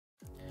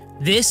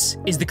This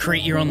is the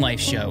Create Your Own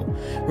Life show,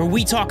 where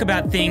we talk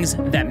about things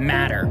that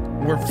matter.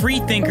 We're free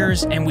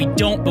thinkers and we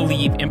don't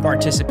believe in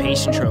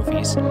participation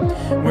trophies.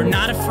 We're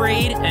not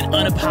afraid and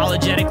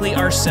unapologetically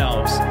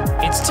ourselves.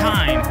 It's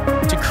time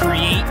to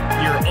create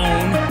your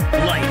own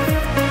life.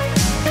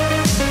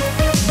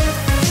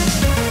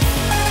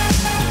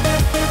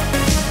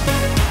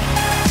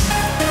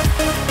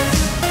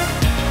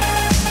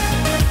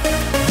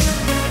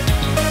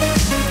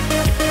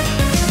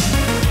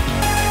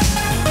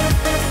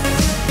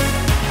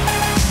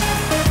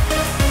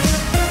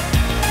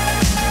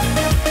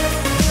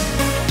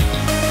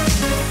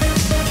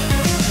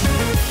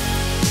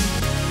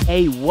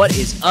 Hey, what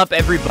is up,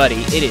 everybody?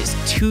 It is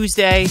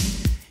Tuesday.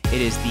 It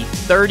is the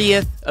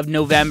 30th of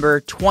November,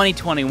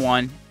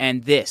 2021,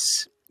 and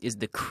this is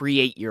the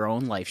Create Your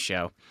Own Life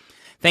show.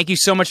 Thank you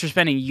so much for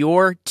spending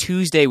your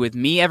Tuesday with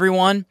me,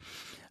 everyone.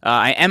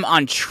 I am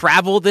on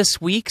travel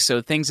this week,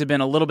 so things have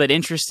been a little bit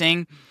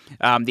interesting.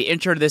 The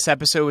intro to this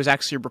episode was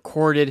actually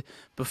recorded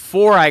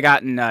before I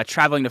got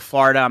traveling to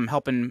Florida. I'm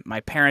helping my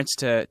parents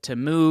to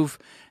move.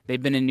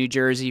 They've been in New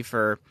Jersey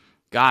for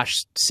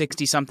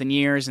 60-something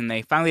years, and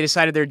they finally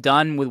decided they're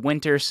done with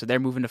winter, so they're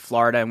moving to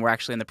Florida, and we're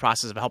actually in the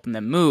process of helping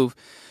them move.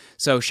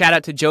 So shout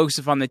out to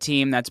Joseph on the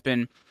team that's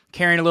been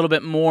carrying a little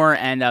bit more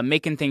and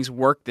making things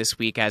work this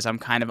week as I'm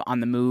kind of on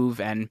the move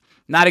and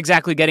not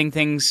exactly getting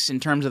things in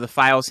terms of the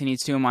files he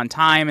needs to him on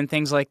time and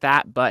things like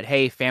that, but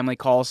hey, family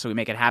calls, so we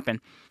make it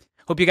happen.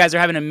 Hope you guys are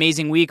having an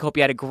amazing week. Hope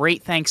you had a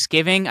great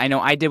Thanksgiving. I know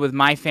I did with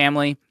my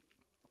family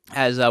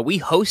as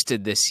we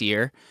hosted this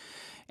year.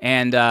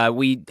 And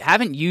we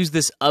haven't used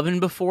this oven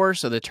before,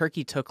 so the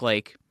turkey took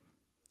like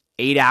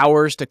 8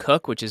 hours to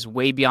cook, which is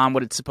way beyond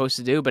what it's supposed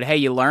to do. But hey,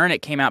 you learn.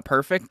 It came out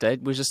perfect.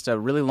 It was just a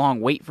really long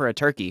wait for a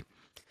turkey.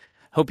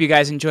 Hope you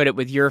guys enjoyed it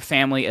with your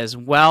family as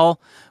well.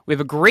 We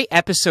have a great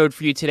episode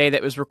for you today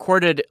that was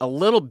recorded a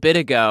little bit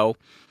ago,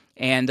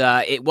 and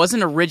it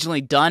wasn't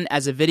originally done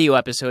as a video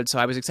episode, so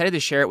I was excited to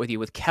share it with you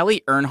with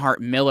Kelley Earnhardt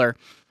Jr.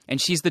 And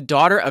she's the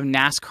daughter of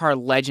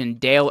NASCAR legend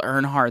Dale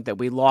Earnhardt that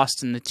we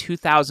lost in the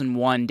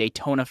 2001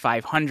 Daytona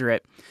 500.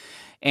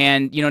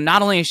 And, you know,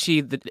 not only is she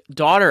the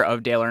daughter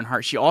of Dale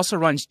Earnhardt, she also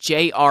runs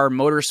JR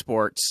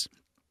Motorsports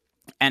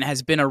and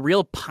has been a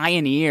real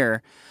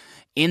pioneer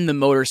in the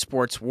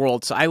motorsports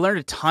world. So I learned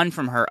a ton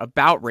from her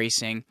about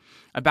racing,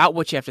 about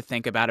what you have to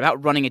think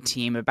about running a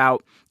team,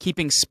 about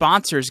keeping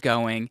sponsors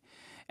going,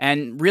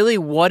 and really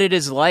what it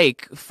is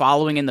like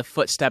following in the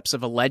footsteps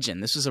of a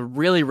legend. This was a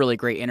really, really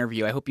great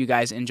interview. I hope you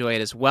guys enjoy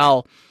it as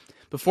well.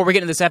 Before we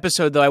get into this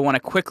episode, though, I want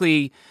to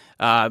quickly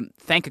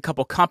thank a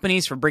couple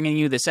companies for bringing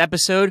you this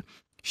episode.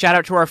 Shout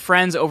out to our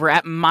friends over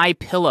at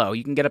MyPillow.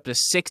 You can get up to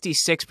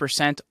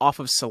 66% off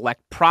of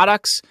select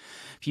products.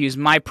 If you use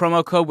my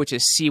promo code, which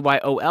is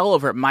CYOL,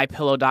 over at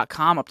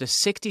MyPillow.com, up to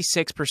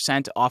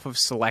 66% off of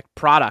select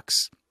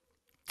products.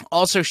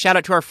 Also, shout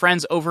out to our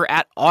friends over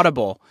at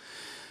Audible.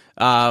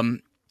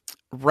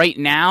 Right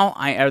now,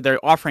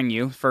 they're offering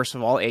you, first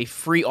of all, a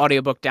free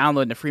audiobook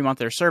download and a free month of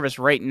their service.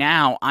 Right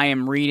now, I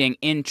am reading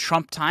In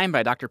Trump Time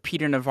by Dr.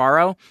 Peter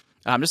Navarro.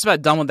 I'm just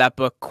about done with that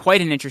book.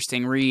 Quite an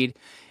interesting read,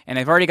 and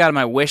I've already got on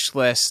my wish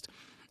list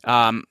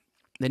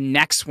the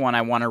next one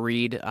I want to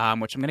read, which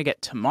I'm going to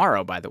get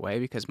tomorrow, by the way,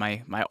 because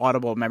my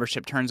Audible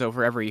membership turns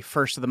over every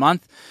first of the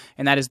month,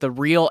 and that is The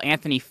Real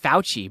Anthony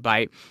Fauci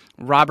by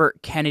Robert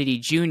Kennedy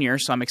Jr.,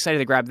 so I'm excited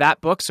to grab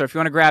that book. So if you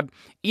want to grab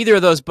either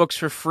of those books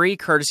for free,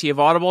 courtesy of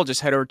Audible, just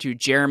head over to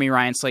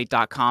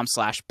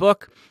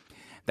jeremyryanslate.com/book.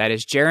 That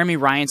is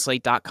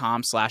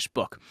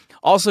jeremyryanslate.com/book.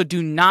 Also,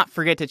 do not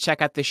forget to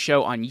check out this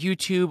show on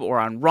YouTube or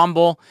on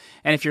Rumble,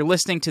 and if you're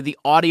listening to the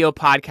audio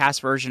podcast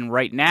version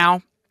right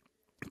now,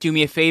 do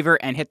me a favor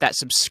and hit that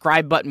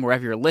subscribe button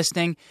wherever you're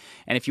listening.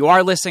 And if you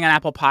are listening on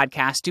Apple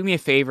Podcasts, do me a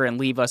favor and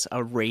leave us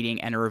a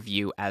rating and a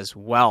review as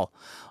well.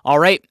 All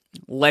right,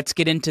 let's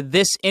get into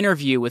this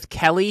interview with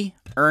Kelley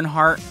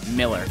Earnhardt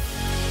Jr.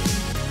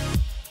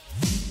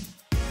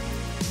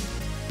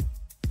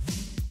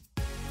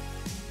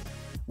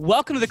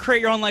 Welcome to the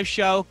Create Your Own Life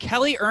show,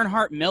 Kelley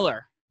Earnhardt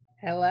Jr.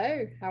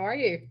 Hello, how are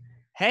you?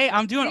 Hey,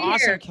 I'm doing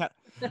awesome.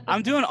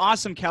 I'm doing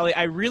awesome, Kelley.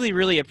 I really,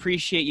 really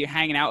appreciate you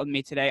hanging out with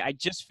me today. I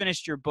just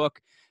finished your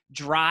book,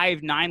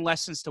 Drive, 9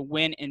 Lessons to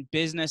Win in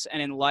Business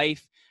and in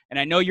Life. And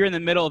I know you're in the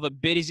middle of a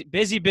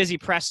busy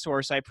press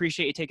tour, so I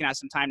appreciate you taking out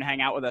some time to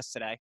hang out with us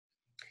today.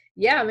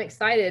 Yeah, I'm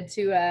excited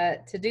to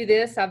do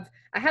this. I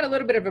had a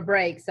little bit of a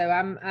break, so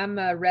I'm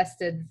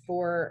rested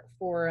for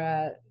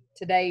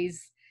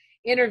today's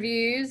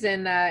interviews,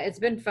 and it's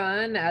been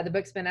fun. The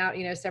book's been out,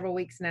 several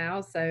weeks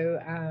now, so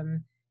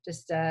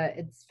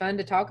it's fun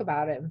to talk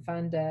about it and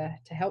fun to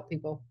help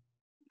people.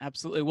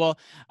 Absolutely. Well,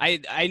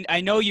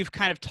 I know you've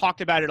kind of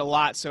talked about it a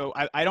lot, so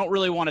I don't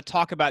really want to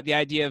talk about the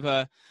idea of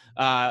a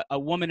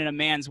woman in a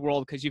man's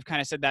world, because you've kind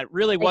of said that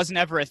really wasn't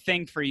ever a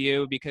thing for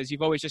you, because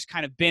you've always just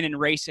kind of been in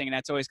racing, and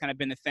that's always kind of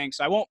been the thing.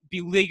 So I won't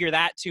beleaguer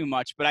that too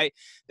much. But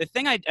the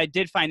thing I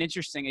did find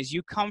interesting is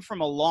you come from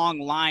a long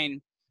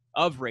line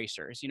of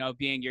racers,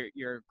 being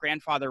your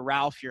grandfather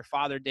Ralph, your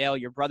father Dale,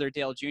 your brother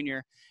Dale Jr.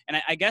 And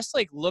I guess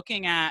like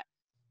looking at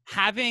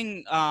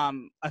having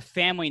a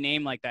family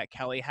name like that,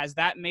 Kelley, has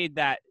that made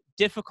that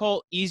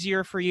difficult,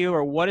 easier for you?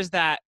 Or what is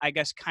that, I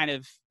guess, kind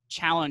of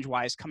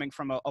challenge-wise coming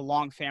from a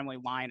long family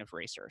line of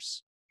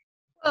racers?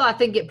 Well, I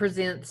think it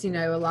presents,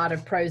 a lot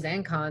of pros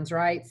and cons,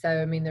 right? So,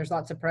 I mean, there's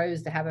lots of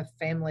pros to have a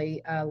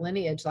family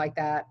lineage like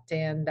that,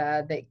 and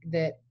uh,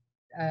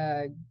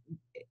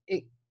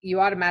 you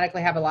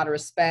automatically have a lot of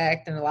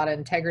respect and a lot of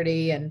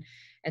integrity and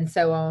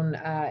so on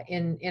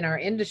in our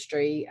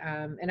industry,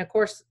 and of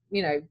course,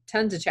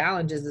 tons of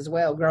challenges as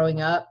well. Growing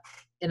up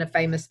in a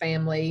famous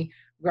family,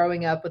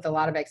 growing up with a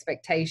lot of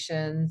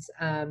expectations,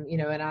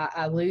 and I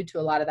allude to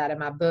a lot of that in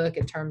my book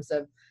in terms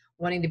of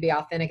wanting to be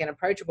authentic and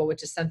approachable,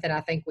 which is something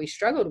I think we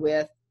struggled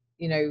with,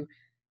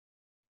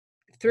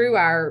 through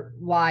our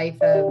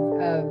life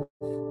of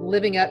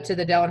living up to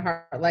the Dale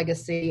Earnhardt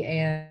legacy,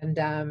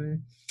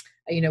 and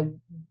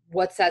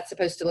what's that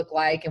supposed to look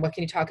like, and what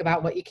can you talk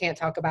about, what you can't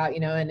talk about,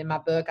 and in my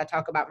book I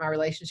talk about my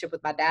relationship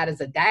with my dad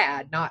as a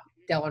dad, not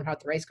Dale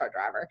Earnhardt the race car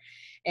driver,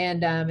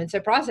 and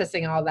so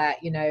processing all that,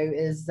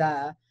 is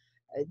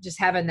just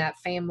having that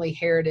family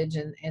heritage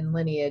and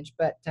lineage.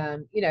 But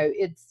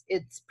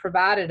it's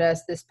provided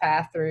us this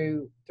path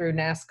through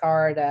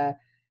NASCAR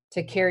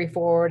to carry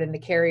forward and to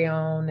carry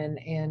on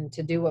and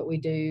to do what we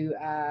do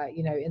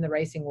in the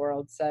racing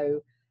world.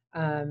 So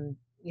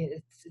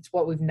it's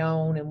what we've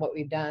known and what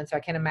we've done. So I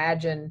can't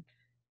imagine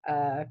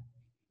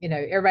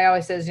everybody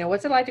always says,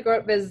 what's it like to grow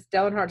up as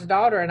Dale Earnhardt's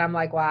daughter? And I'm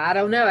like, well, I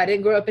don't know. I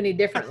didn't grow up any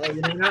differently.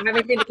 I don't have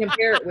anything to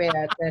compare it with.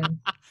 And,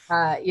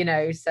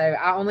 so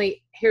I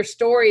only hear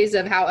stories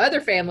of how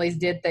other families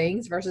did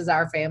things versus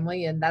our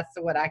family. And that's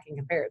what I can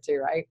compare it to,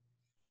 right?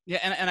 Yeah,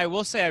 and I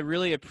will say I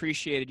really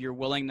appreciated your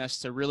willingness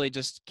to really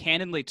just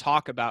candidly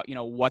talk about,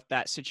 what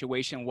that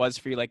situation was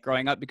for you, like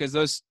growing up, because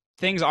those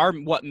things are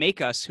what make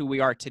us who we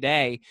are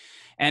today.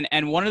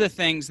 And one of the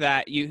things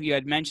that you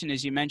had mentioned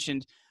is you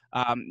mentioned,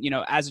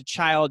 as a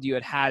child,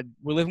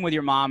 were living with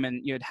your mom,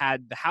 and you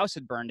had the house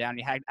had burned down.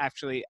 You had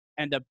actually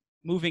end up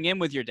moving in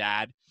with your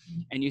dad.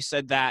 And you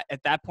said that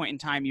at that point in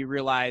time, you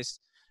realized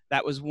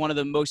that was one of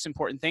the most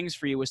important things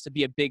for you, was to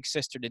be a big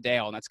sister to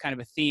Dale. And that's kind of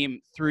a theme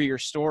through your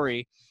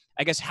story.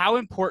 I guess, how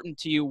important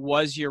to you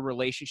was your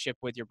relationship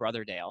with your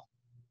brother Dale?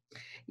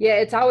 Yeah,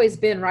 it's always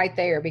been right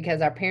there,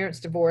 because our parents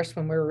divorced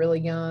when we were really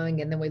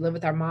young, and then we lived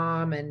with our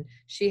mom, and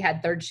she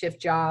had third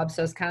shift jobs.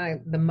 So it's kind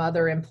of the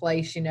mother in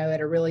place,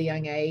 at a really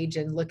young age,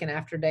 and looking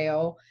after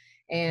Dale.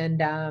 And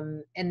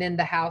then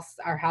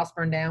our house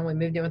burned down. We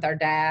moved in with our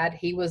dad.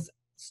 He was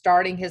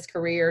starting his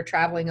career,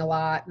 traveling a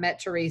lot, met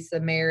Teresa,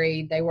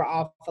 married. They were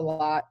off a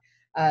lot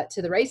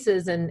to the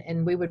races,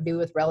 and we would be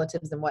with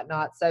relatives and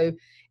whatnot. So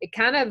it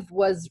kind of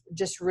was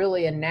just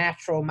really a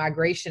natural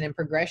migration and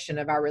progression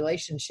of our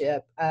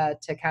relationship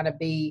to kind of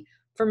be,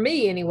 for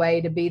me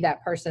anyway, to be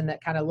that person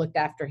that kind of looked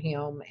after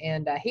him.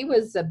 And I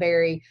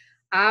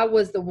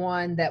was the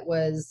one that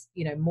was,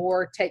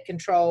 more take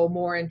control,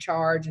 more in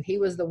charge. And he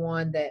was the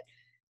one that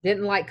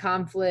didn't like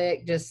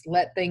conflict, just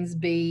let things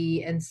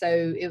be. And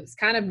so it was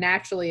kind of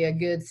naturally a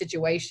good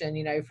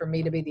situation, for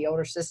me to be the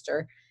older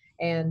sister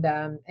and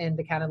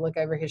to kind of look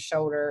over his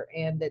shoulder.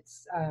 And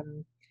it's,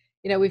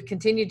 we've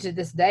continued to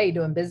this day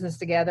doing business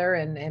together,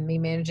 and me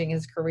managing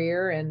his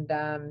career,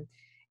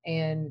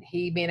 and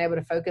he being able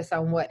to focus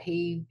on what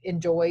he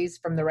enjoys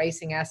from the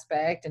racing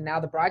aspect and now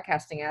the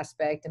broadcasting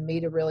aspect, and me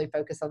to really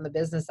focus on the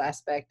business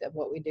aspect of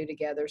what we do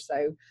together.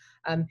 So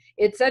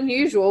it's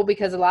unusual,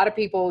 because a lot of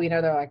people,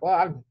 they're like,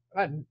 well,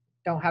 I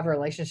don't have a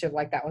relationship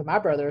like that with my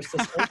brother or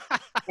sister.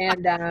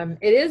 And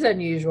it is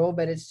unusual,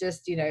 but it's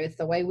just, it's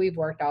the way we've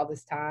worked all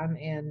this time.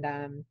 And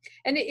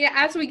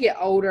as we get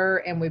older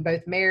and we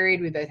both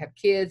married, we both have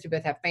kids, we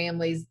both have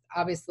families,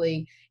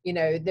 obviously,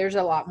 there's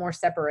a lot more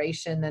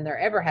separation than there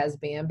ever has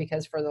been,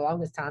 because for the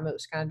longest time, it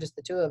was kind of just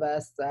the two of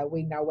us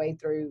weeding our way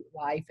through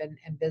life and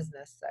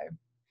business. So.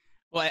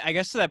 Well, I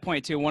guess to that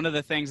point too, one of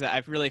the things that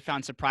I've really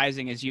found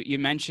surprising is you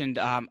mentioned,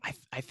 I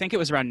think it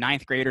was around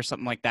ninth grade or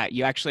something like that.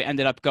 You actually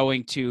ended up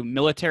going to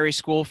military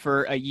school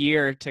for a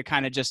year to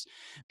kind of just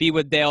be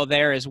with Dale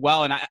there as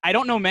well. And I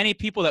don't know many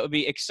people that would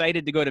be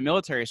excited to go to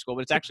military school,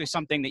 but it's actually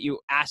something that you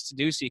asked to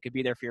do so you could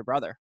be there for your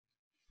brother.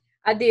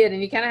 I did.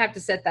 And you kind of have to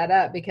set that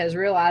up, because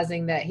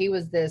realizing that he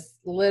was this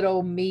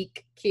little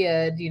meek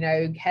kid,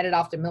 headed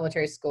off to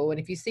military school. And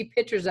if you see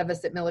pictures of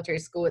us at military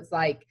school, it's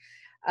like,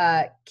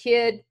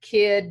 kid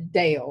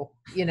Dale,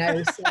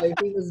 so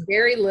he was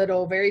very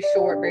little, very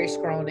short, very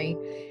scrawny.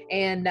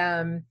 And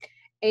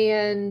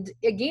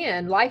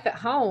again, life at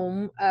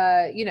home,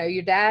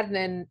 your dad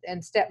and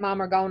stepmom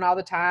are gone all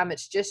the time.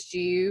 It's just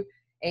you,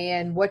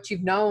 and what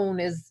you've known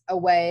is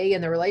away,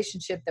 and the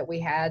relationship that we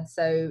had.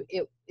 So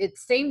it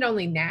seemed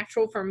only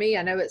natural for me.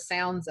 I know it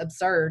sounds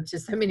absurd to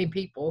so many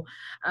people,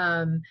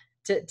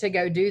 to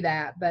go do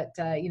that. But,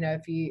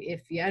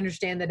 if you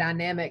understand the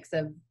dynamics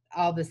of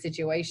all the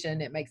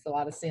situation, it makes a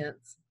lot of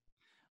sense.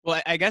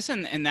 Well, I guess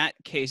in that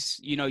case,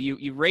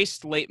 you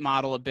raced late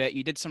model a bit,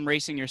 you did some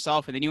racing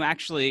yourself, and then you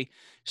actually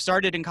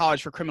started in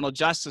college for criminal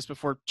justice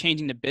before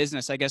changing to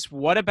business. I guess,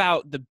 what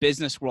about the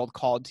business world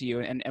called to you,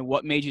 and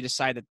what made you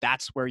decide that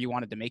that's where you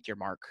wanted to make your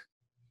mark?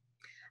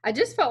 I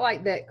just felt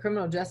like that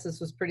criminal justice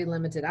was pretty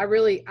limited. I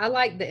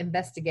like the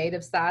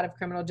investigative side of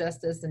criminal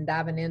justice and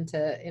diving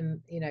into,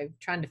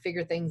 trying to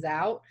figure things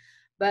out.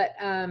 But,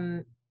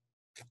 I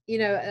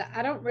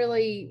don't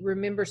really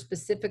remember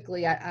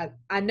specifically.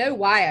 I know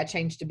why I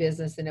changed to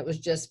business, and it was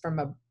just from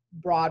a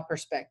broad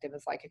perspective.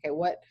 It's like, okay,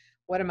 what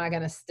am I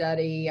going to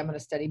study? I'm going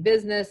to study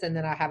business, and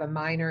then I have a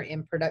minor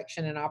in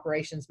production and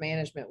operations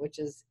management, which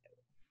is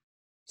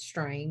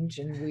strange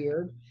and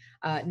weird,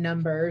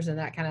 numbers and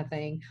that kind of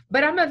thing.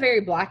 But I'm a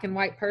very black and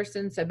white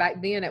person, so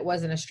back then it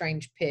wasn't a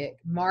strange pick.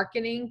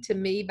 Marketing to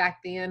me back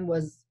then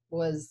was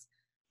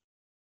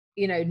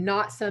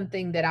not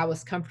something that I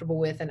was comfortable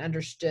with and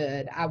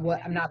understood.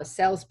 I'm not a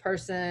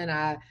salesperson.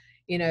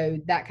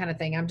 That kind of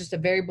thing. I'm just a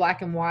very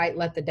black and white.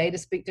 Let the data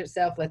speak to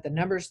itself. Let the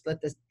numbers,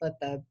 let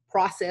the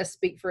process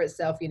speak for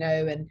itself.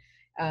 And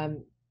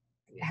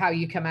how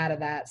you come out of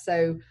that.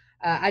 So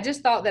I just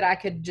thought that I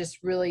could just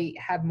really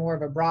have more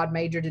of a broad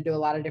major to do a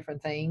lot of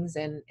different things.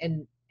 And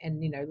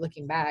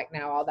looking back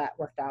now, all that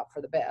worked out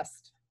for the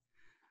best.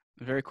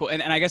 Very cool.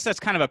 And I guess that's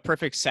kind of a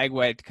perfect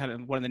segue to kind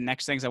of one of the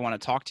next things I want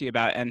to talk to you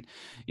about. And,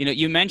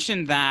 you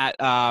mentioned that,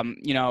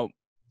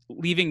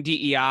 leaving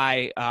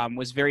DEI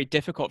was very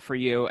difficult for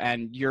you,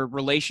 and your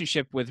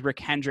relationship with Rick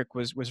Hendrick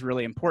was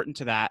really important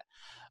to that.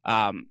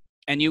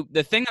 And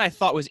the thing that I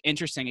thought was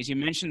interesting is you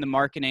mentioned the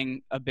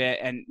marketing a bit,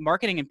 and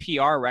marketing and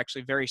PR were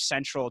actually very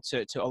central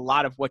to a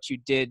lot of what you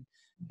did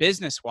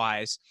business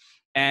wise.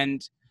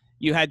 And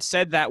you had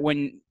said that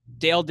when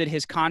Dale did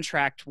his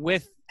contract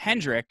with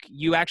Hendrick,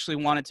 you actually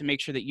wanted to make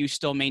sure that you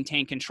still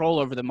maintain control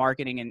over the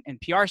marketing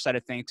and PR side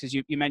of things, because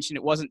you mentioned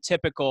it wasn't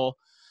typical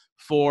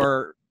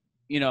for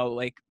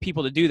like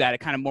people to do that. It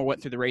kind of more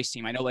went through the race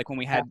team. I know, like when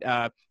we had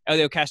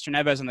Elio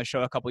Castroneves on the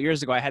show a couple of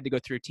years ago, I had to go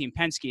through Team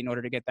Penske in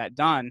order to get that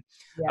done.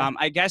 Yeah.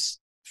 I guess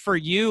for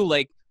you,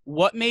 like,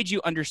 what made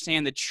you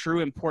understand the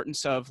true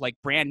importance of like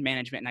brand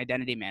management and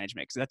identity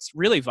management? Because that's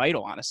really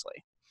vital,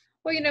 honestly.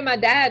 Well, my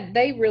dad,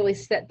 they really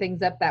set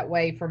things up that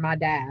way for my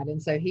dad.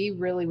 And so he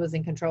really was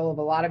in control of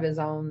a lot of his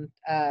own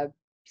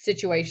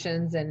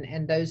situations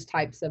and those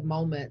types of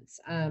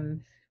moments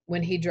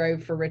when he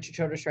drove for Richard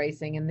Childress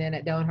Racing. And then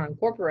at Dale Earnhardt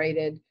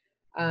Incorporated,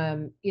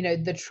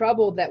 the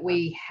trouble that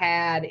we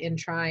had in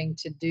trying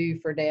to do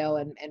for Dale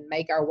and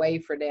make our way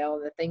for Dale,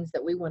 and the things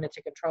that we wanted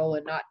to control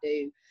and not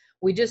do.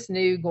 We just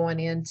knew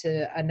going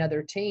into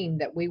another team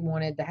that we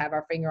wanted to have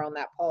our finger on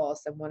that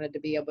pulse and wanted to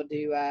be able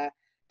to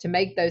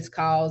make those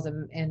calls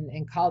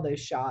and call those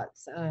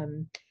shots.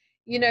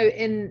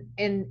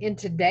 In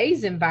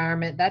today's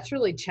environment, that's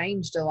really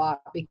changed a lot,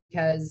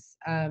 because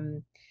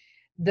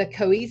the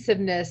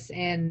cohesiveness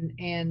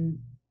and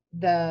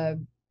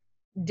the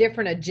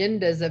different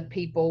agendas of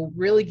people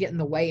really get in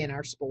the way in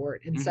our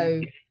sport. And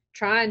so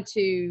trying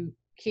to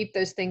keep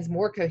those things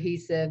more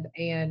cohesive,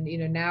 and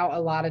now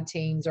a lot of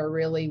teams are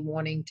really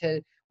wanting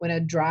to, when a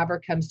driver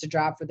comes to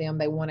drive for them,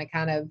 they want to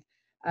kind of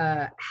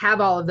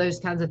have all of those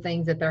kinds of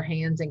things at their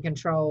hands and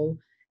control.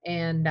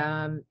 And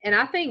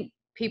I think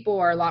people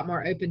are a lot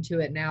more open to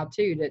it now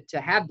too,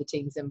 to have the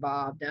teams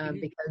involved,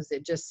 because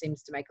it just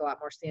seems to make a lot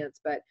more sense.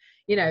 But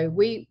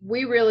we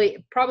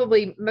really,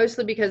 probably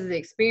mostly because of the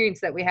experience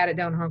that we had at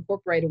Dale Earnhardt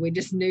Incorporated, we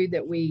just knew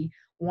that we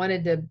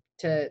wanted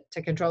to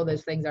control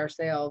those things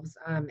ourselves,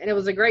 and it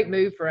was a great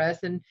move for us.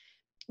 And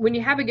when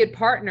you have a good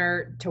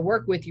partner to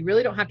work with, you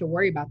really don't have to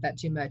worry about that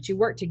too much. You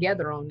work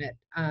together on it,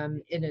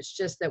 and it's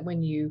just that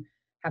when you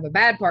have a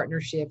bad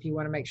partnership, you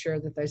want to make sure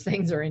that those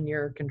things are in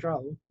your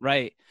control.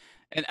 Right.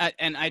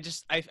 And I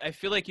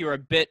feel like you were a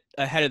bit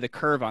ahead of the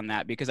curve on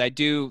that, because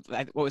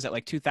what was that,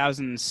 like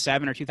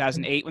 2007 or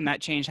 2008 when that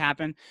change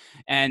happened?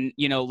 And,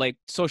 like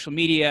social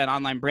media and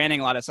online branding,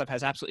 a lot of stuff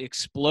has absolutely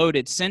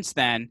exploded since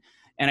then.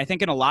 And I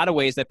think in a lot of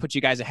ways that puts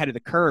you guys ahead of the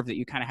curve, that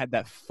you kind of had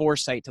that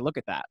foresight to look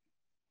at that.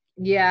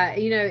 Yeah.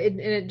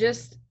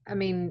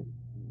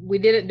 We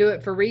didn't do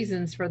it for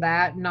reasons for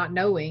that, not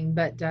knowing,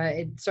 but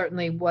it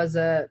certainly was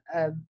a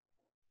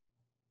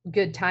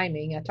good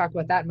timing. I talked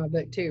about that in my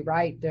book too,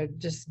 right? They're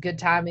just good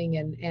timing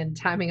and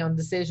timing on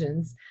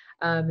decisions.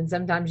 And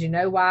sometimes you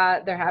know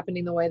why they're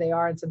happening the way they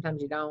are, and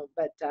sometimes you don't.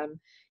 But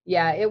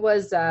it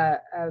was a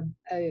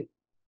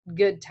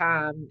good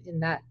time in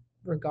that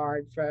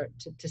regard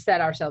to set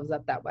ourselves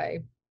up that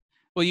way.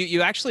 Well,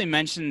 you actually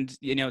mentioned,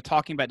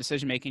 talking about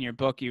decision-making in your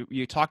book,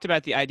 you talked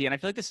about the idea, and I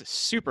feel like this is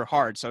super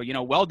hard. So,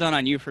 well done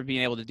on you for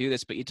being able to do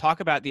this, but you talk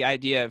about the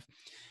idea of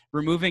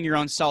removing your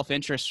own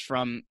self-interest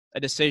from a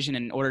decision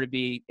in order to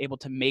be able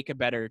to make a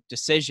better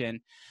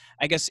decision.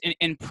 I guess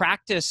in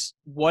practice,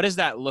 what does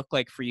that look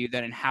like for you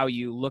then, and how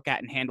you look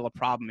at and handle a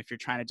problem if you're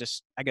trying to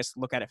just, I guess,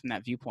 look at it from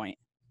that viewpoint?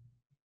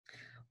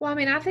 Well,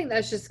 I think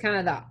that's just kind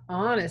of the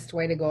honest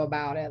way to go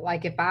about it.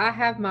 Like, if I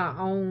have my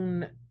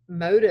own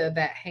motive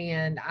at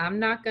hand, I'm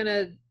not going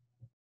to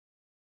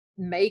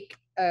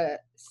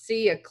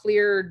see a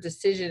clear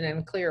decision and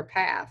a clear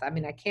path.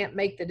 I can't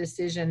make the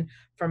decision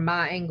from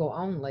my angle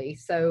only.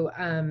 So,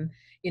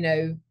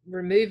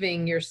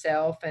 removing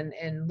yourself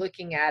and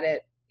looking at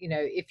it,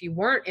 if you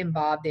weren't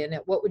involved in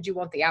it, what would you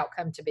want the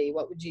outcome to be?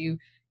 What would you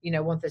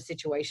want the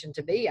situation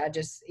to be? I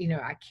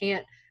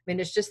can't mean,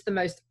 it's just the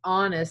most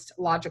honest,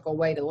 logical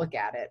way to look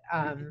at it.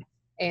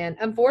 And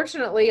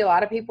unfortunately, a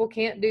lot of people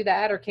can't do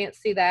that or can't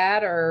see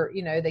that, or,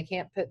 they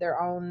can't put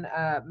their own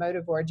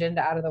motive or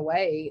agenda out of the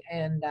way.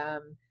 And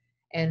that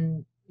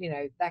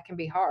can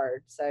be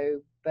hard.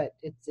 So, but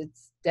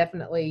it's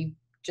definitely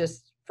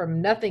just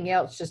from nothing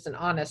else, just an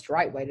honest,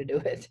 right way to do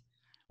it.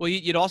 Well,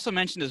 you'd also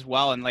mentioned as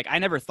well, and like I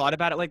never thought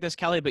about it like this,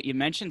 Kelley, but you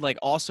mentioned like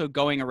also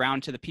going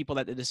around to the people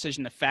that the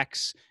decision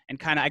affects and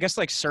kind of, I guess,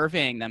 like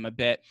surveying them a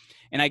bit.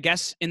 And I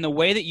guess in the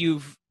way that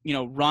you've,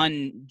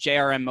 run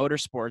JRM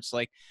Motorsports,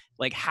 like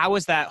how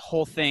has that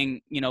whole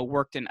thing,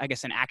 worked in, I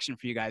guess, in action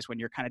for you guys when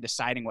you're kind of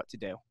deciding what to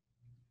do?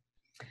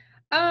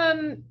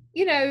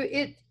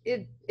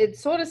 It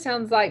sort of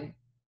sounds like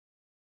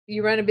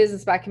you run a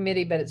business by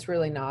committee, but it's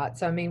really not.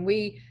 So, I mean,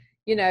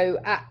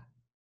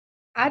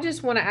 I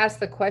just want to ask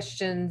the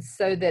questions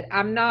so that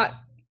I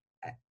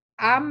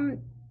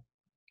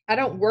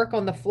don't work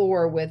on the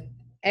floor with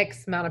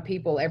X amount of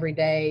people every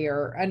day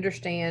or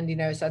understand,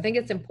 so I think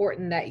it's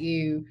important that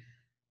you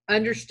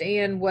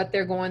understand what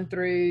they're going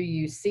through.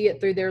 You see it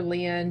through their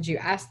lens. You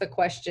ask the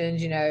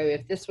questions,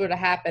 if this were to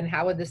happen,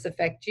 how would this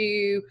affect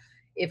you?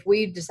 If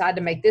we decide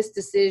to make this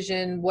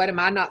decision, what am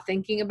I not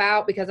thinking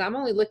about? Because I'm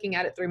only looking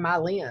at it through my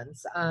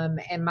lens,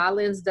 and my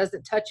lens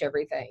doesn't touch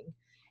everything.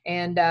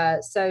 And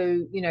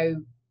so,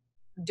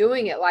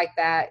 doing it like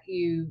that,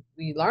 you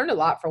learn a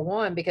lot, for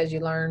one, because you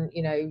learn,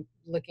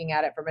 looking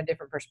at it from a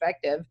different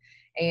perspective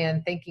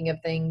and thinking of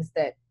things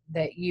that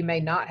you may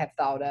not have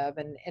thought of.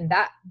 And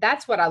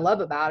that's what I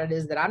love about it,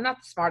 is that I'm not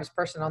the smartest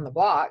person on the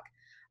block,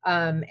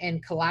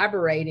 and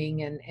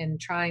collaborating and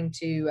trying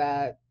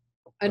to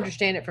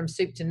understand it from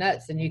soup to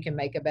nuts, and you can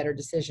make a better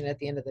decision at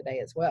the end of the day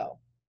as well.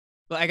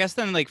 Well, I guess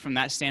then, like, from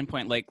that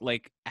standpoint,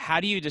 like how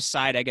do you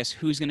decide, I guess,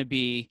 who's going to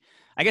be,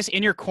 I guess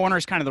in your corner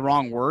is kind of the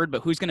wrong word,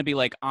 but who's going to be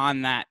like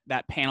on that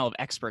panel of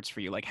experts for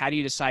you? Like, how do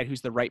you decide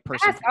who's the right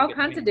person? I ask all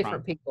kinds of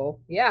different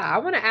people. Yeah. I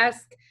want to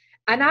ask,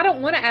 and I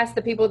don't want to ask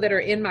the people that are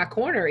in my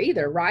corner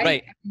either.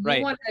 Right.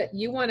 Right.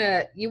 You want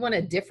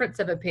a difference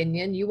of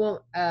opinion. You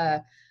want,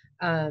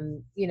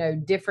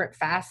 different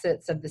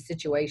facets of the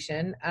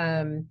situation.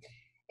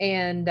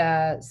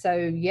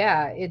 So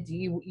yeah,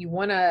 you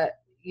want to,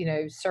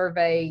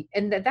 survey,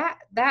 and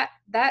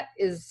that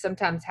is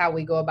sometimes how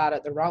we go about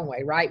it the wrong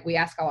way, right? We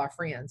ask all our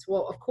friends.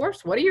 Well, of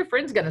course, what are your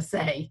friends going to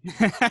say?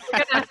 They're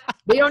going to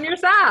be on your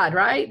side,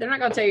 right? They're not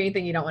going to tell you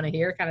anything you don't want to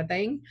hear, kind of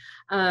thing.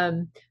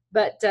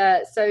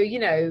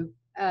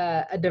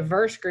 A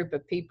diverse group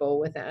of people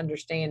with an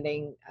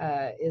understanding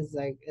is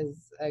a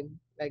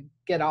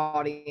good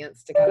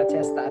audience to kind of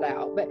test that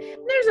out. But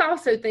there's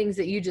also things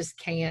that you just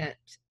can't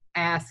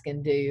ask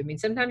and do. I mean,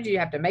 sometimes you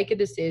have to make a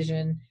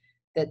decision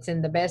that's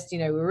in the best,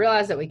 we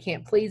realize that we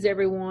can't please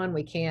everyone.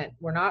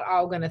 We're not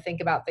all going to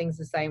think about things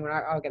the same. We're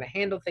not all going to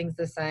handle things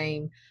the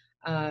same.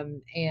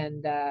 And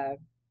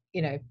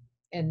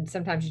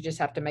sometimes you just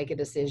have to make a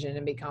decision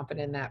and be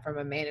confident in that from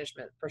a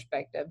management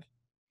perspective.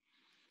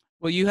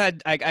 Well, you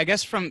had, I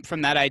guess from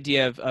that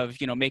idea of,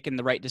 making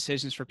the right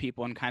decisions for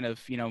people and kind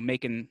of,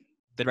 making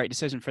the right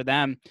decision for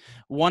them.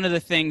 One of the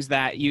things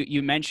that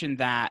you mentioned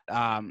that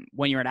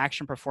when you're in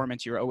action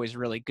performance, you're always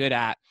really good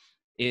at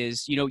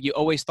is, you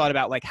always thought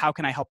about like, how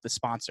can I help the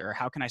sponsor?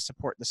 How can I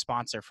support the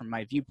sponsor from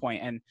my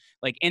viewpoint? And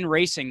like in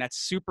racing, that's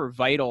super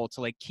vital to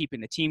like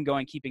keeping the team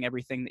going, keeping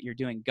everything that you're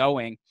doing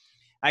going.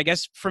 I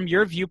guess from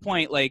your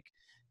viewpoint, like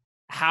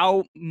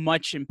how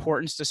much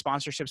importance do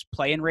sponsorships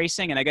play in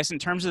racing? And I guess in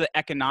terms of the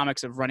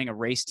economics of running a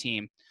race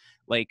team,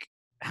 like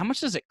how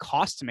much does it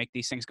cost to make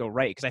these things go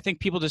right? Because I think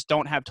people just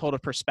don't have total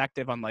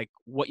perspective on like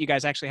what you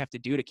guys actually have to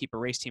do to keep a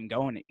race team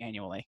going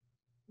annually.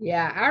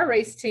 Yeah, our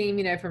race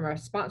team, from a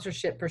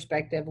sponsorship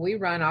perspective, we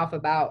run off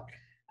about,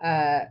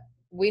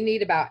 we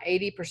need about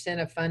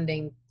 80% of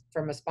funding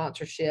from a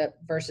sponsorship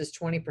versus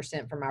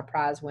 20% from our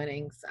prize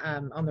winnings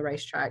on the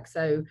racetrack.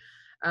 So,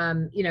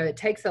 it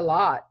takes a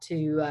lot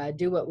to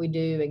do what we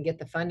do and get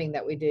the funding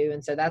that we do.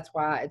 And so that's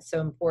why it's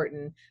so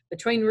important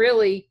between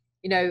really,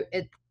 I'm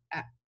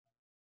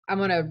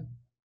going to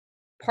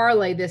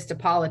parlay this to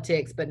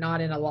politics, but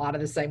not in a lot of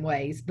the same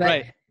ways. But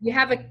right. You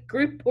have a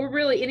group, or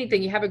really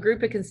anything, you have a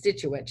group of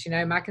constituents.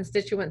 My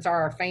constituents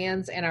are our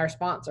fans and our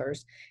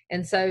sponsors.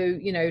 And so,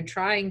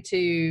 trying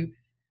to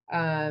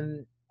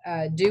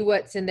do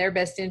what's in their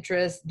best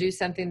interest, do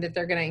something that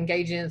they're going to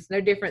engage in. It's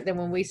no different than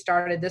when we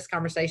started this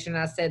conversation.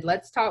 I said,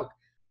 let's talk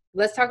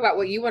about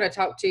what you want to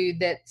talk to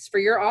that's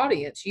for your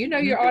audience.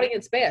 Your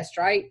audience best,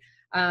 right?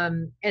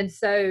 And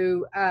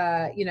so,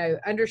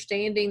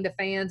 understanding the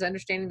fans,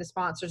 understanding the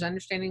sponsors,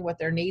 understanding what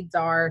their needs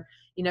are,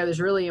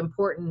 is really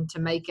important to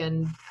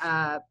making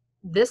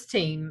this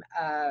team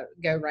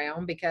go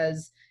round,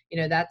 because,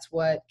 that's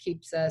what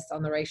keeps us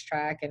on the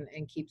racetrack and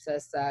keeps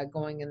us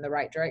going in the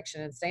right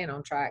direction and staying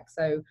on track.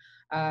 So,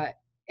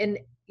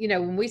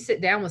 when we sit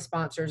down with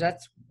sponsors,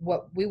 that's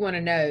what we want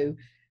to know.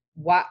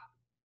 What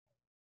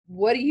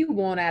do you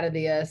want out of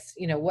this?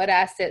 What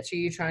assets are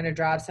you trying to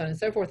drive, so on and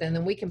so forth. And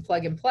then we can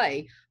plug and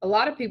play. A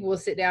lot of people will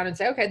sit down and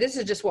say, okay, this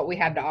is just what we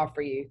have to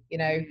offer you.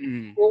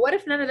 Well, what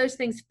if none of those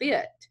things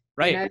fit?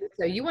 Right.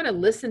 So you want to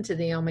listen to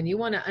them and you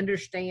want to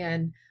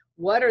understand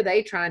what are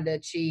they trying to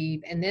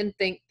achieve, and then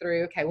think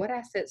through, okay, what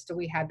assets do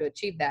we have to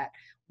achieve that?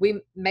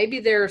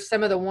 Maybe there are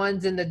some of the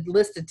ones in the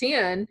list of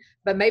 10,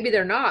 but maybe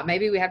they're not.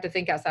 Maybe we have to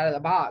think outside of the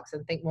box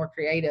and think more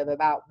creative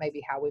about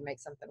maybe how we make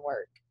something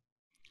work.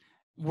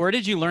 Where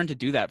did you learn to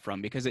do that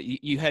from? Because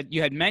you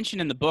had mentioned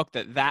in the book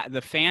that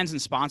the fans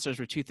and sponsors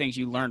were two things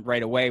you learned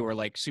right away were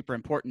like super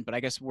important. But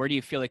I guess where do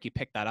you feel like you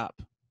picked that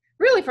up?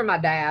 Really from my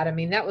dad. I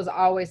mean, that was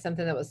always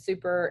something that was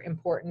super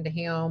important to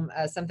him,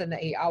 something that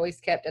he always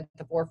kept at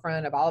the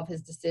forefront of all of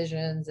his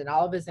decisions and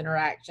all of his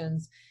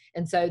interactions.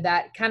 And so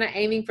that kind of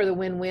aiming for the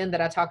win-win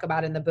that I talk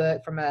about in the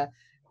book, from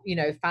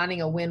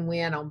finding a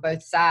win-win on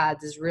both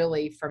sides, is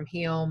really from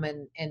him,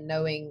 and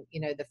knowing,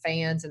 the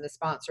fans and the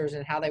sponsors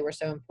and how they were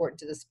so important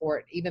to the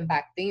sport, even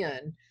back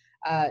then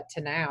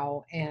to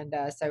now. And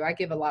so I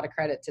give a lot of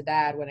credit to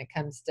Dad when it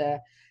comes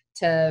to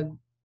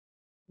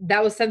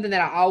that was something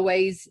that I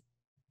always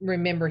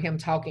remember him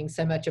talking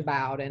so much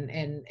about,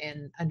 and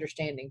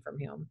understanding from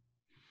him.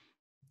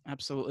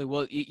 Absolutely.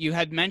 Well, you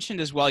had mentioned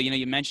as well,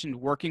 you mentioned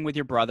working with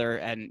your brother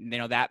and,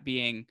 that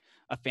being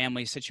a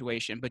family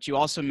situation, but you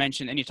also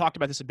mentioned, and you talked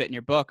about this a bit in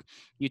your book,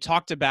 you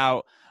talked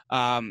about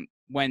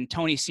when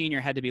Tony Sr.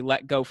 had to be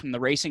let go from the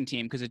racing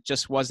team because it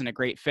just wasn't a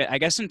great fit. I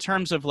guess in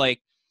terms of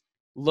like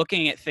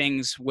looking at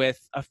things with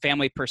a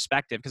family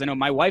perspective, because I know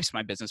my wife's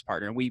my business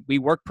partner and we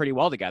work pretty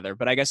well together,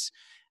 but I guess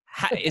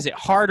is it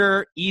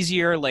harder,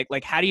 easier?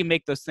 Like how do you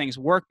make those things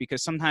work?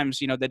 Because sometimes,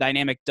 the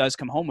dynamic does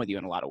come home with you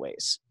in a lot of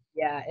ways.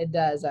 Yeah, it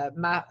does.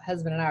 My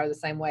husband and I are the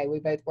same way. We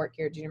both work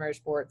here at Junior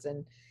Motorsports,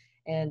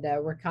 and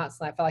we're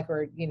constantly, I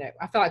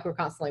feel like we're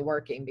constantly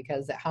working,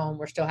 because at home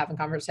we're still having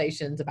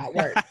conversations about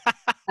work.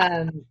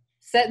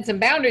 Setting some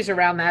boundaries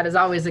around that is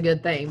always a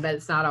good thing, but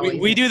it's not always.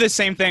 We do the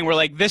same thing. We're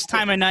like, this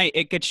time of night,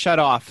 it gets shut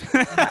off.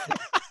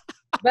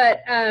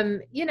 But,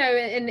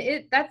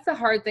 that's the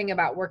hard thing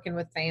about working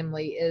with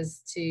family,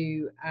 is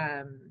to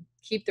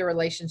keep the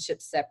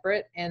relationships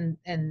separate. And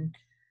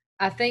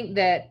I think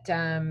that,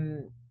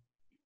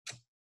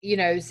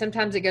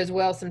 sometimes it goes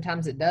well,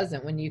 sometimes it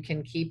doesn't, when you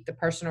can keep the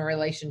personal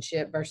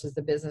relationship versus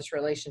the business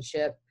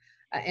relationship,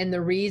 and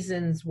the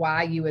reasons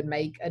why you would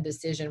make a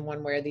decision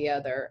one way or the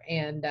other.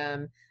 And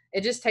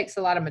it just takes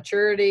a lot of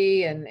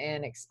maturity and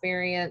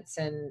experience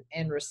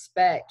and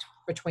respect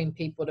between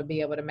people to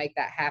be able to make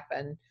that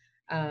happen.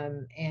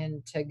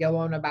 And to go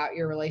on about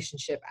your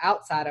relationship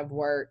outside of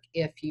work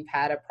if you've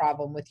had a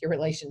problem with your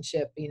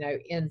relationship,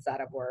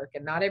 inside of work.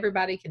 And not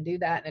everybody can do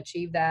that and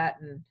achieve that.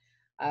 And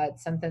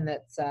it's something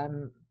that's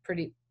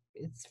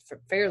it's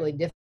fairly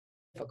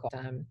difficult.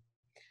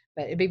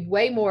 But it'd be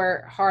way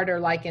more harder,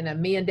 like in a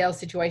me and Dale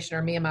situation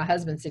or me and my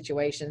husband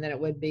situation, than it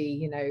would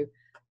be,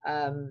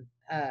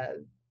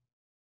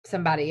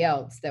 somebody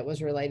else that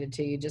was related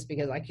to you, just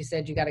because, like you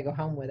said, you got to go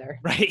home with her.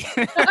 Right.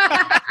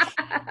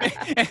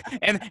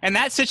 and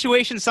that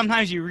situation,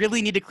 sometimes you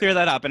really need to clear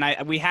that up.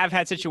 And we have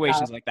had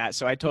situations like that.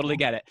 So I totally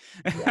get it.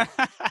 Yeah.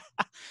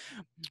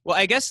 Well,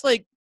 I guess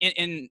like,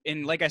 in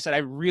like I said, I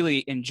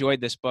really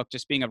enjoyed this book,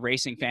 just being a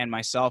racing fan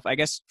myself. I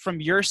guess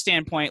from your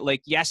standpoint,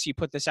 like, yes, you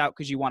put this out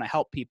because you want to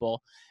help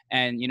people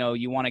and,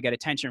 you want to get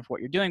attention for what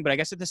you're doing. But I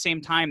guess at the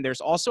same time,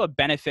 there's also a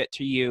benefit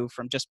to you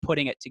from just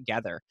putting it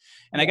together.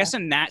 And yeah. I guess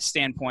in that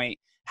standpoint,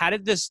 how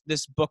did this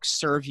book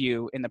serve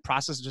you in the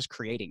process of just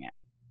creating it?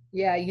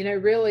 Yeah,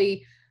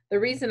 really, the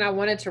reason I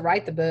wanted to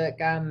write the book,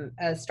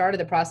 started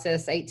the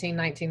process 18,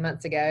 19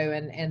 months ago.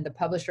 And the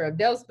publisher of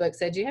Dale's book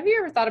said, have you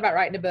ever thought about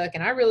writing a book?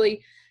 And I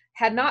really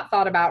had not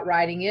thought about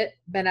writing it,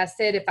 but I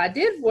said, if I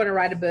did want to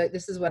write a book,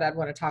 this is what I'd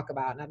want to talk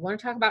about. And I'd want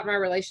to talk about my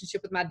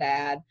relationship with my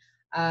dad,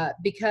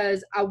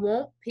 because I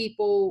want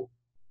people,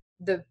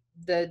 the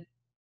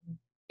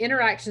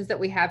interactions that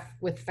we have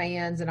with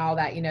fans and all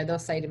that, they'll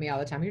say to me all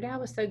the time, your dad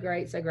was so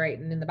great, so great.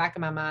 And in the back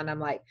of my mind, I'm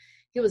like,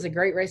 he was a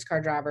great race car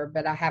driver,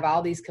 but I have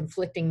all these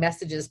conflicting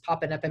messages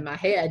popping up in my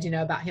head,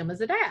 about him as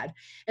a dad.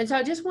 And so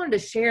I just wanted to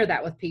share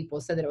that with people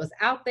so that it was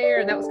out there.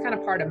 And that was kind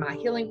of part of my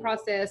healing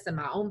process and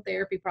my own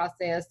therapy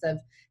process of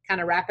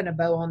kind of wrapping a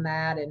bow on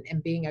that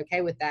and being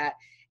okay with that.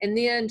 And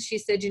then she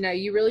said,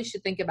 you really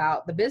should think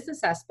about the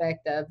business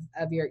aspect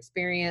of your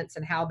experience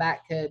and how that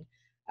could,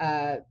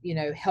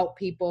 help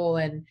people.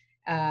 And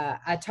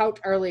I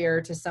talked earlier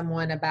to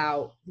someone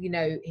about,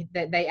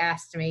 that they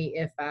asked me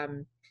if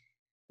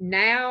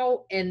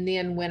now and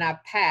then when I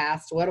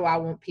passed, what do I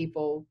want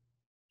people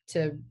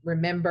to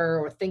remember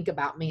or think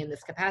about me in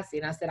this capacity?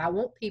 And I said, I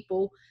want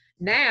people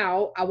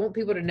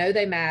to know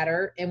they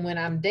matter. And when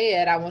I'm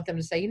dead, I want them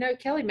to say,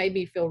 Kelley made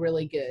me feel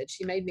really good.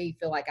 She made me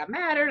feel like I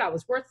mattered. I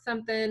was worth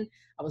something.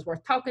 I was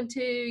worth talking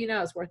to, I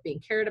was worth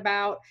being cared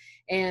about.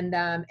 And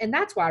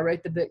that's why I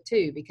wrote the book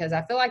too, because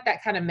I feel like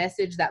that kind of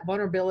message, that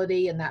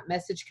vulnerability and that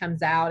message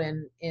comes out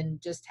in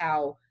just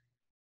how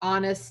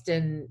honest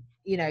and,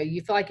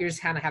 you feel like you're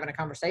just kind of having a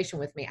conversation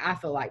with me, I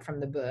feel like, from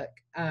the book.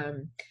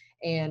 And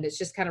it's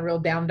just kind of real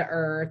down to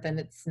earth, and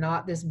it's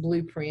not this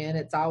blueprint.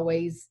 It's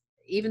always,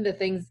 even the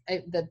things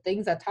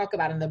I talk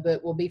about in the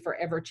book will be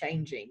forever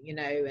changing,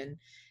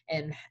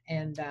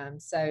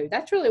 so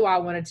that's really why I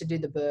wanted to do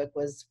the book,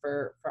 was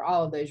for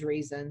all of those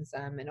reasons.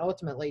 And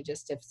ultimately,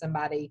 just if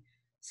somebody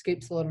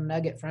scoops a little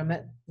nugget from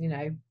it,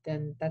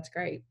 then that's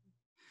great.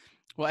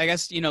 Well, I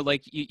guess,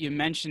 like you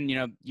mentioned,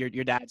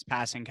 your dad's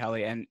passing,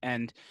 Kelley,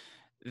 and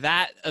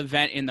that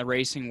event in the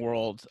racing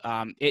world,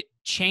 it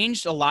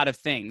changed a lot of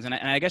things. And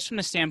I guess from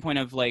the standpoint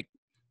of like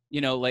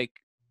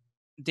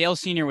Dale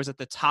Sr. was at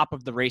the top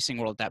of the racing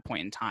world at that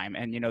point in time.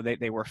 And,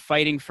 they were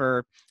fighting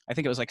for, I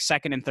think it was like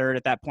second and third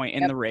at that point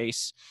in the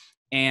race.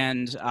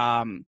 And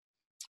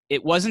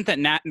it wasn't that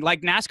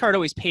NASCAR had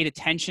always paid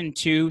attention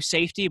to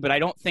safety, but I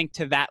don't think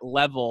to that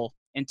level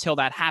until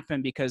that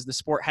happened, because the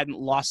sport hadn't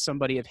lost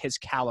somebody of his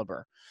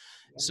caliber.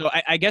 So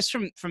I guess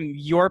from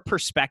your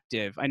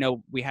perspective, I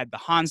know we had the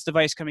Hans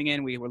device coming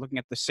in. We were looking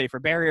at the safer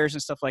barriers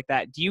and stuff like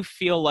that. Do you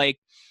feel like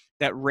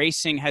that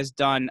racing has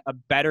done a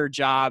better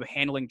job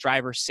handling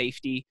driver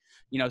safety,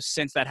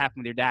 since that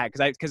happened with your dad?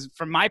 Because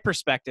from my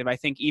perspective, I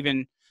think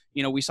even,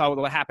 we saw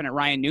what happened at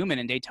Ryan Newman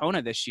in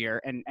Daytona this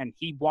year, and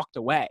he walked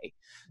away.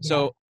 Yeah.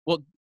 So,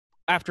 well,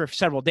 after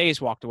several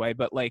days walked away,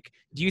 but like,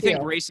 do you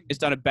think racing has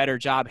done a better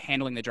job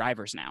handling the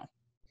drivers now?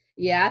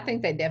 Yeah, I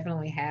think they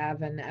definitely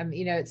have. And,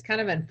 it's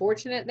kind of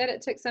unfortunate that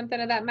it took something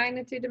of that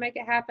magnitude to make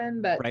it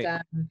happen, but,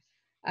 right.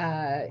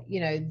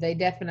 They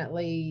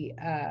definitely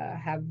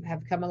have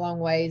come a long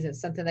ways.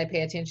 It's something they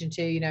pay attention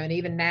to, and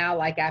even now,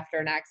 like after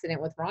an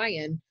accident with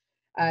Ryan,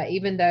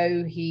 even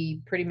though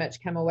he pretty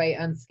much come away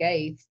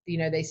unscathed,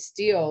 they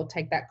still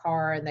take that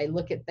car and they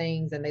look at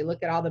things and they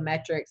look at all the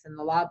metrics and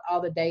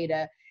all the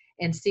data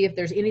and see if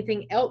there's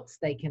anything else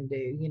they can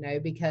do,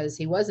 because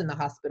he was in the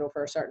hospital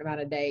for a certain amount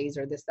of days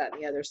or this, that,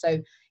 and the other. So,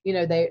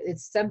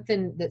 it's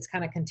something that's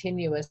kind of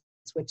continuous,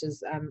 which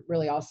is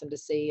really awesome to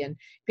see. And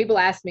people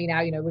ask me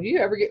now, would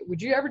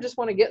you ever just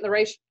want to get in the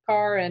race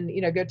car and,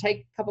 go take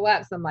a couple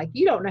laps? I'm like,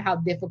 you don't know how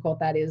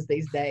difficult that is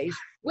these days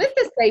with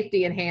the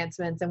safety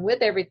enhancements and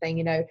with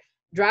everything,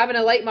 driving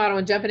a late model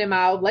and jumping in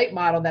my old late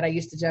model that I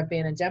used to jump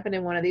in and jumping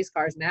in one of these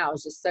cars now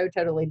is just so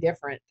totally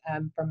different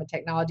from a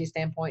technology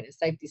standpoint and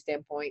safety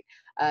standpoint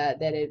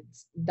that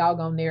it's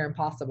doggone near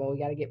impossible.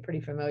 You got to get pretty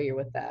familiar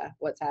with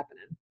what's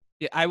happening.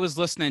 Yeah, I was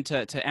listening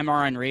to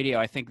MRN radio,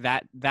 I think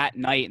that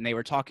night, and they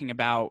were talking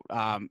about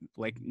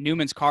like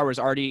Newman's car was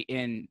already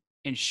in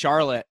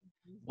Charlotte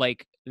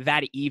like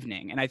that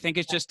evening. And I think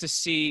it's just to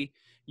see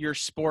your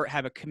sport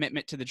have a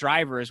commitment to the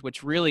drivers,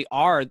 which really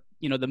are,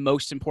 the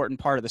most important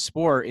part of the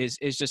sport, is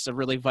just a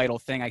really vital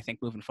thing, I think,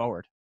 moving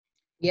forward.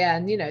 Yeah.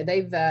 And,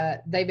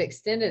 they've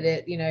extended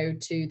it,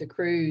 to the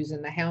crews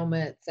and the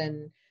helmets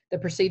and the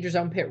procedures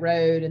on pit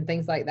road and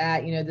things like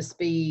that, the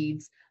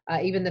speeds.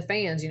 Even the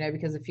fans,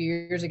 because a few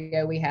years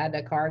ago we had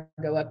a car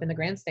go up in the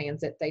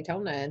grandstands at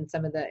Daytona and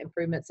some of the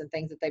improvements and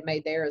things that they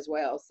made there as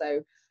well.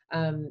 So,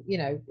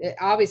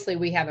 obviously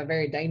we have a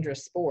very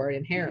dangerous sport,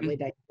 inherently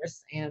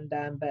dangerous, and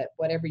but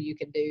whatever you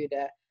can do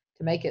to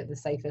make it the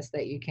safest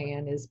that you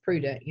can is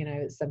prudent.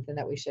 It's something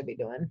that we should be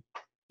doing.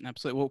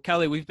 Absolutely. Well,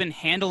 Kelley, we've been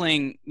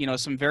handling,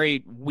 some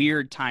very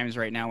weird times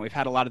right now. We've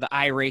had a lot of the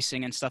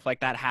iRacing and stuff like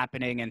that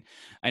happening. And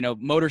I know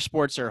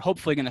motorsports are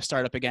hopefully going to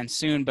start up again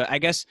soon. But I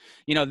guess,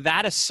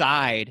 that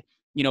aside,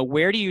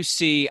 where do you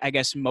see, I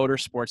guess,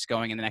 motorsports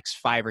going in the next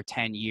 5 or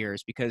 10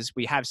 years? Because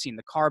we have seen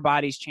the car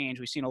bodies change.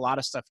 We've seen a lot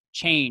of stuff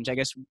change. I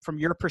guess from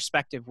your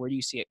perspective, where do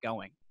you see it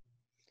going?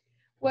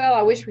 Well,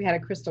 I wish we had a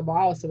crystal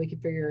ball so we could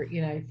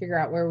figure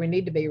out where we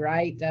need to be,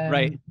 right?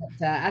 Right.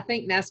 But, I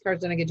think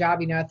NASCAR's done a good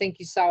job. I think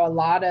you saw a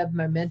lot of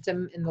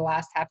momentum in the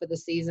last half of the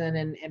season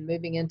and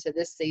moving into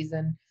this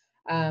season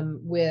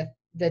with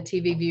the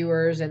TV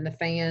viewers and the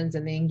fans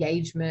and the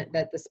engagement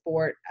that the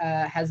sport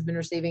has been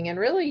receiving. And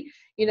really,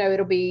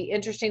 it'll be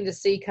interesting to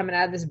see coming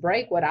out of this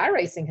break what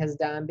iRacing has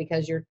done,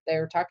 because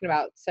they're talking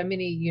about so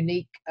many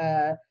unique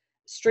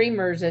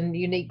streamers and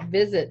unique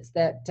visits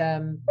that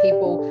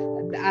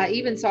I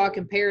even saw a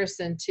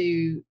comparison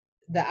to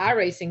the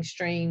iRacing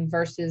stream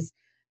versus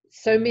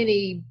so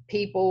many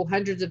people,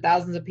 hundreds of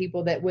thousands of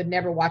people that would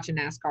never watch a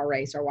NASCAR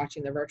race or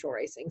watching the virtual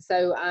racing.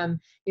 So,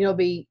 it'll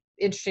be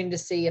interesting to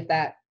see if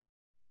that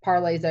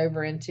parlays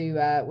over into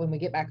when we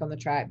get back on the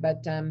track.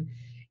 But,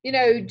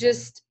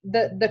 just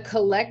the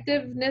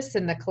collectiveness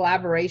and the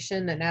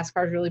collaboration that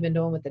NASCAR has really been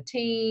doing with the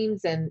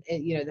teams and,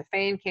 the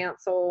fan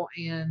council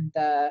and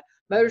the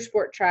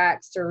motorsport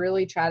tracks to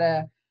really try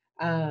to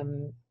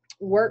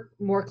work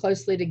more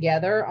closely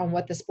together on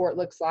what the sport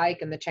looks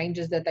like and the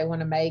changes that they want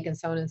to make and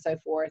so on and so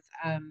forth,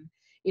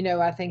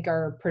 I think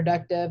are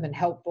productive and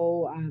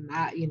helpful.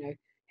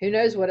 Who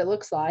knows what it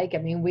looks like? I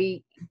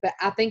mean, but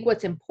I think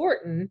what's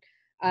important,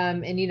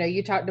 and,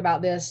 you talked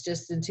about this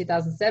just in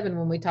 2007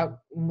 when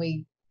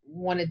we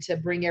wanted to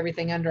bring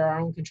everything under our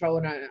own control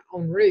and our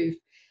own roof.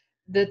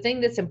 The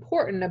thing that's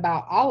important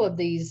about all of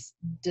these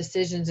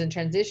decisions and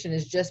transition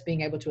is just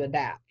being able to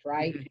adapt,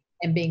 right? Mm-hmm.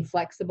 And being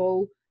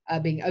flexible,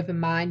 being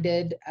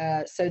open-minded,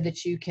 so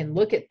that you can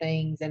look at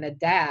things and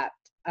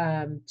adapt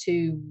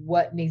to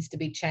what needs to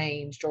be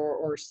changed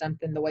or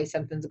something, the way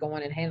something's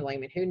going and handling. I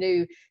mean, who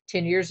knew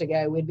 10 years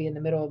ago we'd be in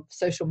the middle of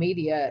social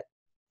media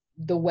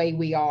the way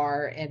we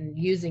are and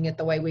using it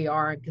the way we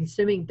are and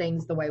consuming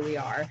things the way we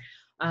are.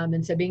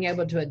 And so being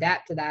able to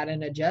adapt to that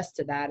and adjust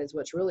to that is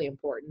what's really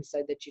important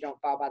so that you don't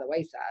fall by the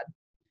wayside.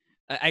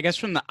 I guess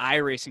from the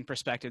iRacing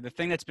perspective, the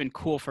thing that's been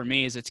cool for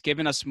me is it's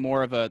given us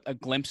more of a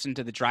glimpse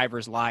into the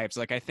drivers' lives.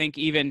 Like I think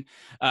even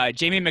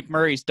Jamie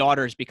McMurray's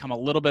daughter has become a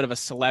little bit of a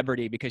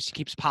celebrity because she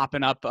keeps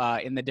popping up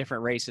in the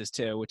different races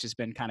too, which has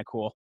been kind of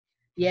cool.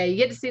 Yeah, you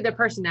get to see their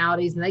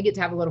personalities and they get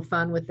to have a little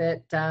fun with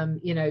it,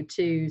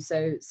 too.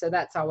 So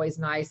that's always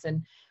nice.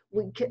 And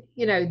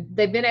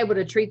they've been able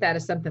to treat that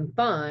as something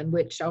fun,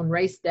 which on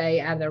race day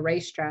at the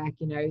racetrack,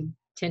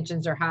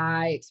 tensions are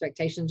high,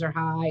 expectations are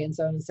high, and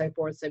so on and so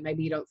forth. So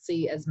maybe you don't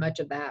see as much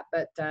of that.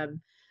 But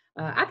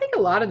I think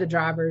a lot of the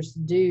drivers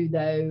do,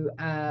 though,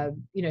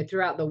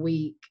 throughout the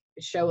week,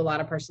 show a lot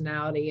of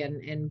personality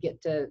and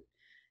get to,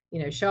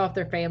 show off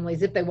their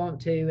families if they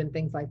want to and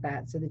things like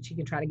that so that you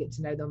can try to get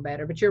to know them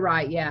better. But you're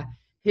right. Yeah.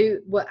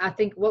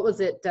 What was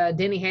it?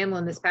 Denny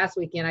Hamlin this past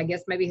weekend, I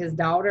guess maybe his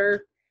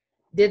daughter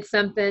did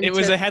something. It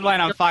was a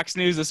headline on Fox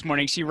News this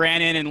morning. She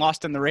ran in and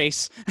lost in the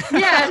race.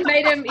 Yeah, it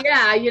made him,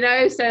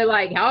 so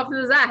like how often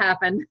does that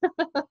happen?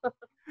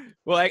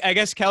 Well, I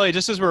guess, Kelley,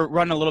 just as we're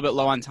running a little bit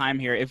low on time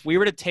here, if we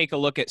were to take a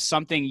look at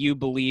something you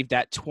believed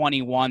at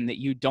 21 that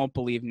you don't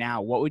believe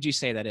now, what would you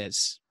say that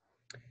is?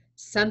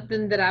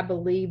 Something that I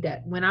believed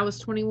at when I was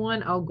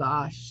 21? Oh,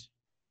 gosh.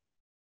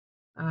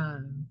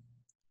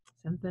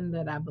 Something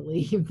that I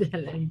believed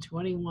that in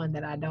 21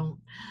 that I don't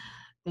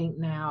think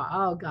now.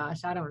 Oh,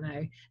 gosh, I don't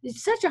know.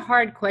 It's such a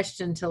hard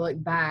question to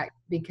look back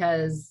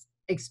because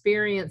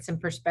experience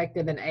and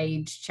perspective and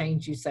age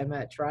change you so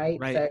much, right?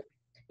 Right. So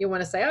you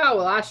want to say, oh,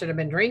 well, I should have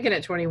been drinking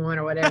at 21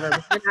 or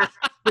whatever.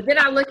 But then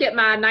I look at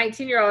my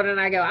 19-year-old and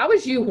I go, I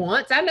was you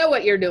once. I know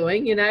what you're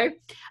doing,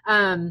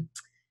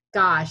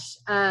 Gosh.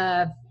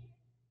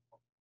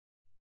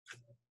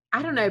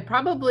 I don't know,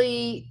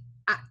 probably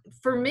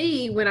for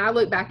me, when I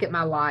look back at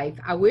my life,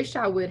 I wish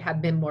I would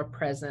have been more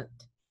present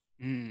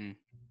in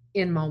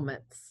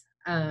moments.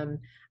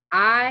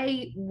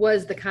 I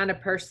was the kind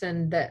of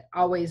person that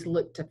always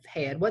looked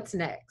ahead. What's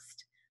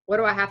next? What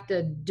do I have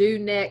to do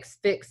next,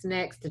 fix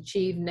next,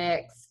 achieve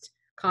next,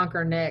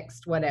 conquer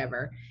next,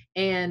 whatever.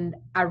 And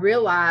I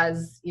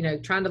realize,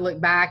 trying to look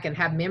back and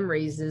have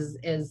memories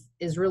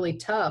is really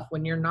tough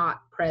when you're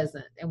not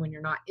present and when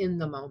you're not in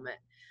the moment.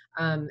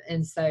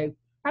 And so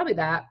probably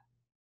that.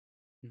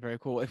 Very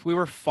cool. If we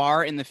were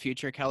far in the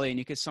future, Kelley, and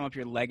you could sum up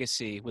your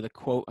legacy with a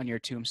quote on your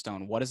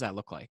tombstone, what does that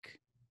look like?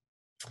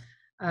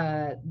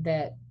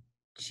 That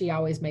she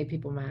always made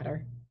people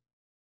matter.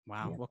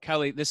 Wow. Yeah. Well,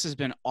 Kelley, this has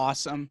been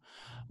awesome.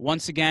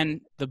 Once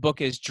again, the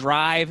book is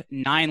Drive,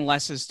 9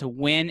 Lessons to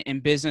Win in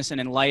Business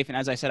and in Life. And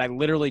as I said, I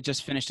literally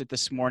just finished it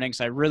this morning.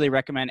 So I really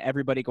recommend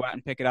everybody go out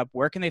and pick it up.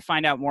 Where can they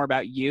find out more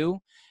about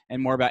you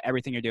and more about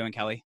everything you're doing,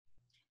 Kelley?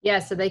 Yeah,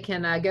 so they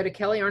can go to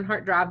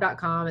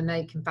kelleyearnhardtdrive.com and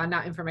they can find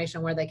out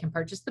information where they can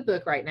purchase the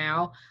book right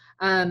now.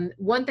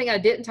 One thing I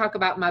didn't talk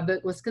about in my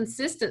book was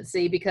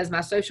consistency because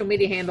my social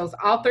media handles,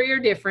 all 3 are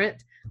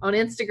different. On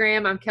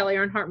Instagram, I'm Kelley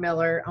Earnhardt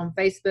Miller. On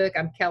Facebook,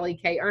 I'm Kelley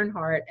K.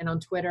 Earnhardt. And on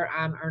Twitter,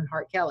 I'm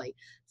Earnhardt Kelley.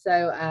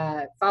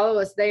 So follow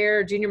us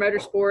there. Junior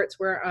Motorsports,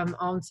 we're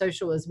on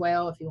social as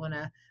well if you want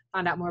to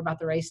find out more about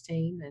the race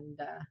team. And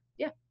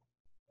yeah.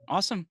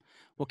 Awesome.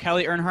 Well,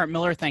 Kelley Earnhardt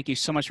Miller, thank you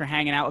so much for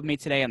hanging out with me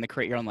today on the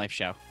Create Your Own Life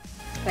show.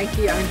 Thank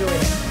you. I enjoyed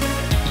it.